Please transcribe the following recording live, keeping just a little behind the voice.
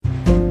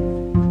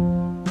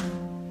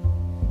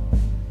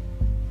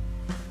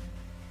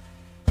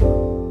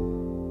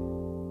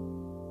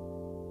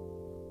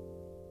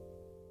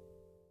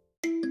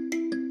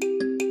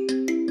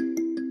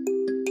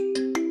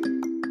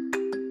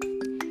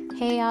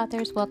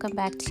authors, welcome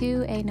back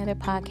to another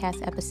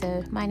podcast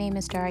episode. My name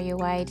is Daria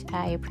White.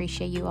 I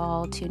appreciate you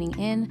all tuning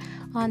in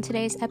on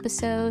today's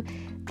episode.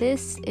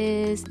 This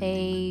is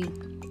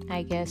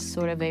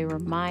sort of a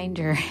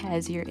reminder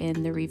as you're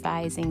in the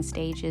revising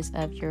stages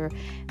of your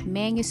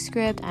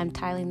manuscript. I'm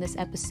titling this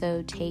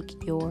episode,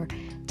 Take Your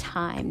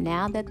Time.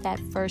 Now that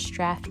first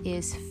draft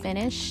is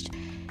finished,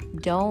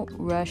 don't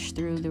rush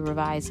through the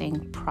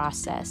revising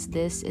process.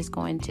 This is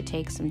going to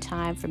take some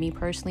time for me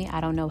personally. I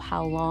don't know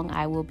how long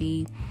I will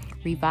be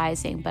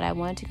revising, but I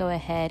wanted to go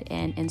ahead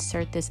and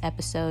insert this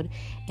episode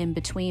in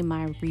between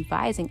my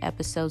revising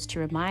episodes to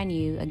remind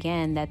you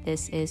again that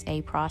this is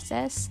a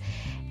process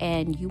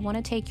and you want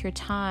to take your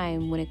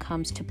time when it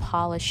comes to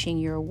polishing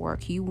your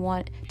work. You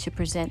want to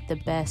present the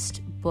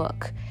best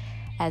book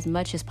as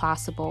much as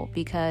possible,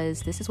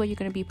 because this is what you're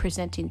going to be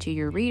presenting to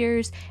your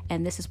readers,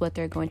 and this is what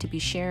they're going to be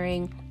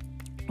sharing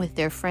with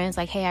their friends,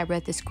 like, hey, I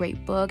read this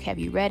great book, have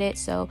you read it?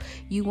 So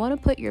you want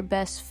to put your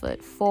best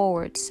foot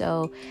forward.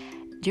 So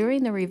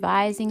during the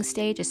revising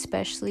stage,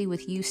 especially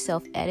with you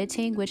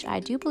self-editing, which I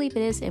do believe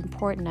it is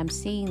important, I'm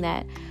seeing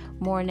that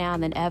more now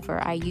than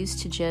ever. I used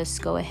to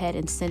just go ahead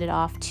and send it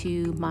off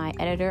to my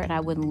editor and I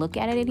wouldn't look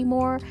at it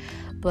anymore.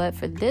 But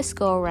for this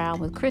go around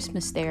with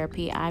Christmas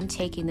therapy, I'm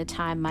taking the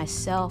time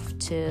myself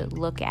to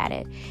look at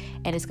it,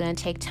 and it's going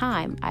to take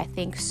time. I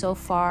think so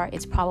far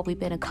it's probably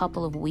been a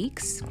couple of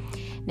weeks.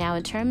 Now,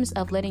 in terms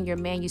of letting your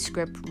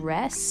manuscript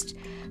rest,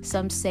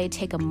 some say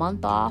take a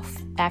month off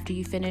after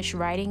you finish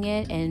writing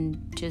it and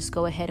just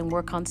go ahead and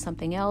work on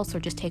something else, or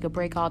just take a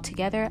break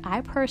altogether.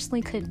 I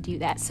personally couldn't do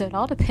that. So it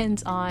all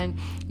depends on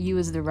you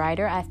as the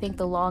writer. I think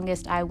the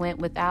longest I went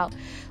without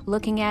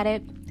looking at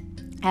it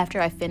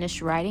after I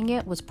finished writing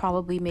it was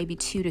probably maybe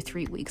 2 to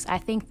 3 weeks. I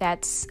think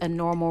that's a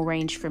normal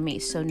range for me.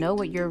 So know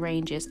what your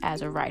range is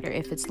as a writer.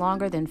 If it's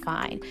longer, then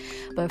fine.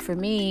 But for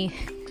me,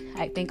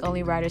 I think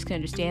only writers can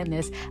understand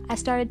this. I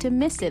started to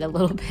miss it a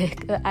little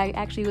bit. I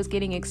actually was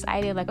getting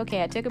excited, like,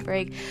 okay, I took a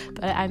break,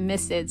 but I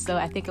missed it. So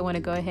I think I want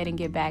to go ahead and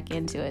get back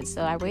into it.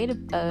 So I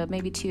waited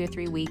maybe 2 or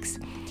 3 weeks.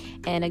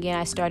 And again,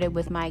 I started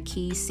with my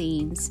key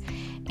scenes,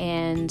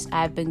 and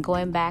I've been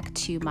going back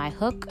to my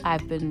hook.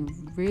 I've been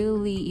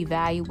really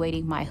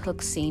evaluating my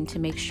hook scene to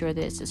make sure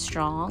that it's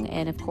strong.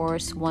 And of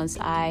course, once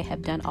I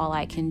have done all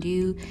I can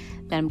do,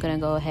 then I'm going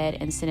to go ahead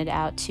and send it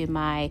out to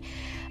my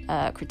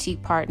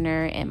critique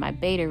partner and my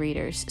beta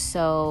readers.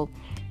 So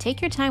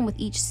take your time with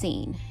each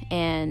scene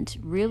and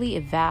really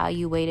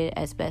evaluate it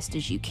as best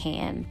as you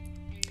can.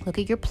 Look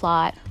at your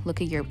plot,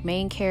 look at your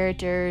main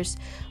characters,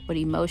 what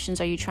emotions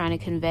are you trying to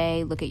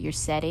convey, look at your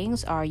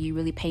settings. Are you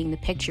really painting the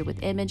picture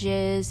with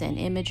images and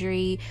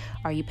imagery?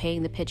 Are you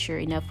painting the picture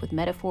enough with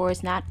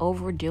metaphors, not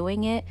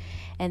overdoing it?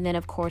 And then,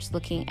 of course,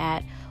 looking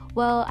at,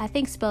 well, I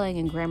think spelling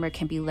and grammar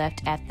can be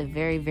left at the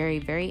very, very,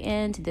 very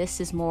end.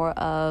 This is more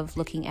of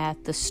looking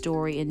at the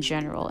story in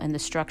general and the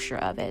structure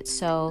of it.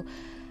 So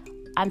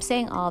I'm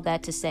saying all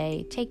that to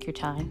say, take your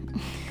time.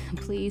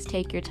 Please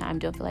take your time.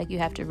 Don't feel like you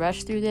have to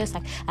rush through this.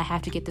 Like, I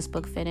have to get this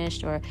book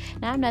finished. Or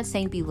now, I'm not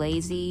saying be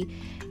lazy.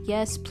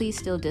 Yes, please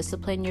still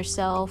discipline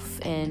yourself.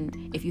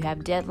 And if you have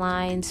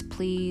deadlines,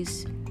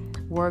 please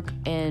work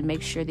and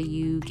make sure that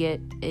you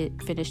get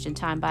it finished in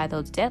time by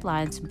those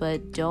deadlines.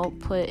 But don't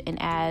put and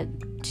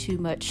add too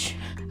much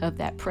of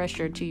that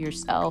pressure to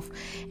yourself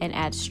and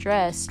add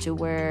stress to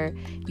where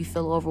you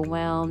feel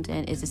overwhelmed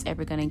and is this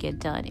ever going to get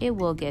done? It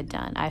will get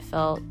done. I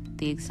felt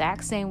the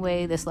exact same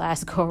way this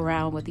last go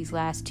around with these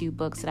last 2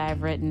 books that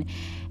I've written,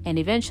 and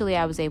eventually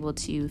I was able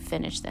to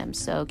finish them.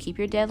 So keep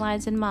your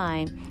deadlines in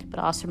mind, but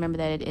also remember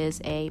that it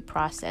is a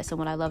process. And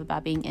what I love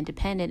about being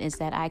independent is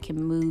that I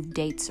can move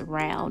dates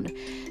around.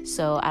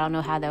 So I don't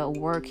know how that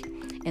will work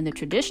in the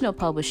traditional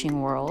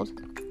publishing world,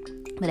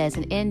 but as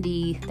an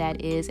indie,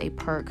 that is a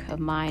perk of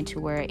mine,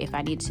 to where if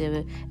I need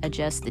to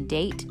adjust the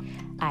date,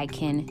 I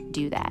can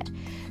do that.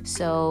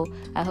 So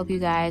I hope you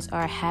guys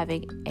are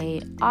having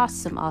an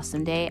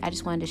awesome day. I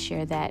just wanted to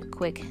share that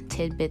quick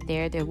tidbit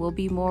there. There will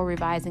be more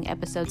revising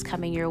episodes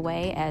coming your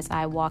way as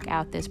I walk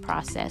out this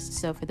process.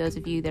 So for those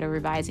of you that are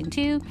revising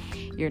too,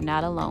 you're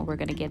not alone. We're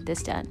going to get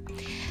this done.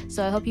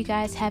 So I hope you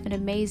guys have an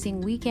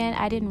amazing weekend.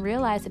 I didn't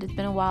realize that it's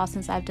been a while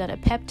since I've done a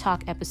pep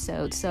talk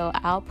episode. So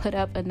I'll put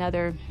up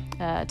another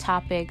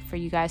topic for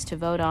you guys to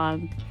vote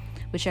on,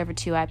 whichever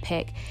 2 I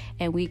pick,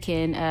 and we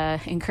can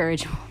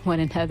encourage one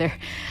another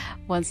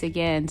once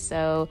again.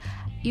 So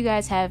you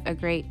guys have a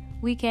great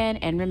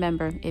weekend, and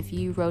remember, if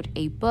you wrote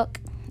a book,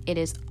 it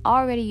is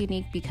already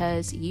unique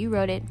because you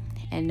wrote it,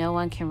 and no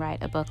one can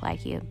write a book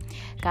like you.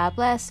 God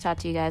bless. Talk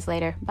to you guys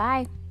later.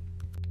 Bye.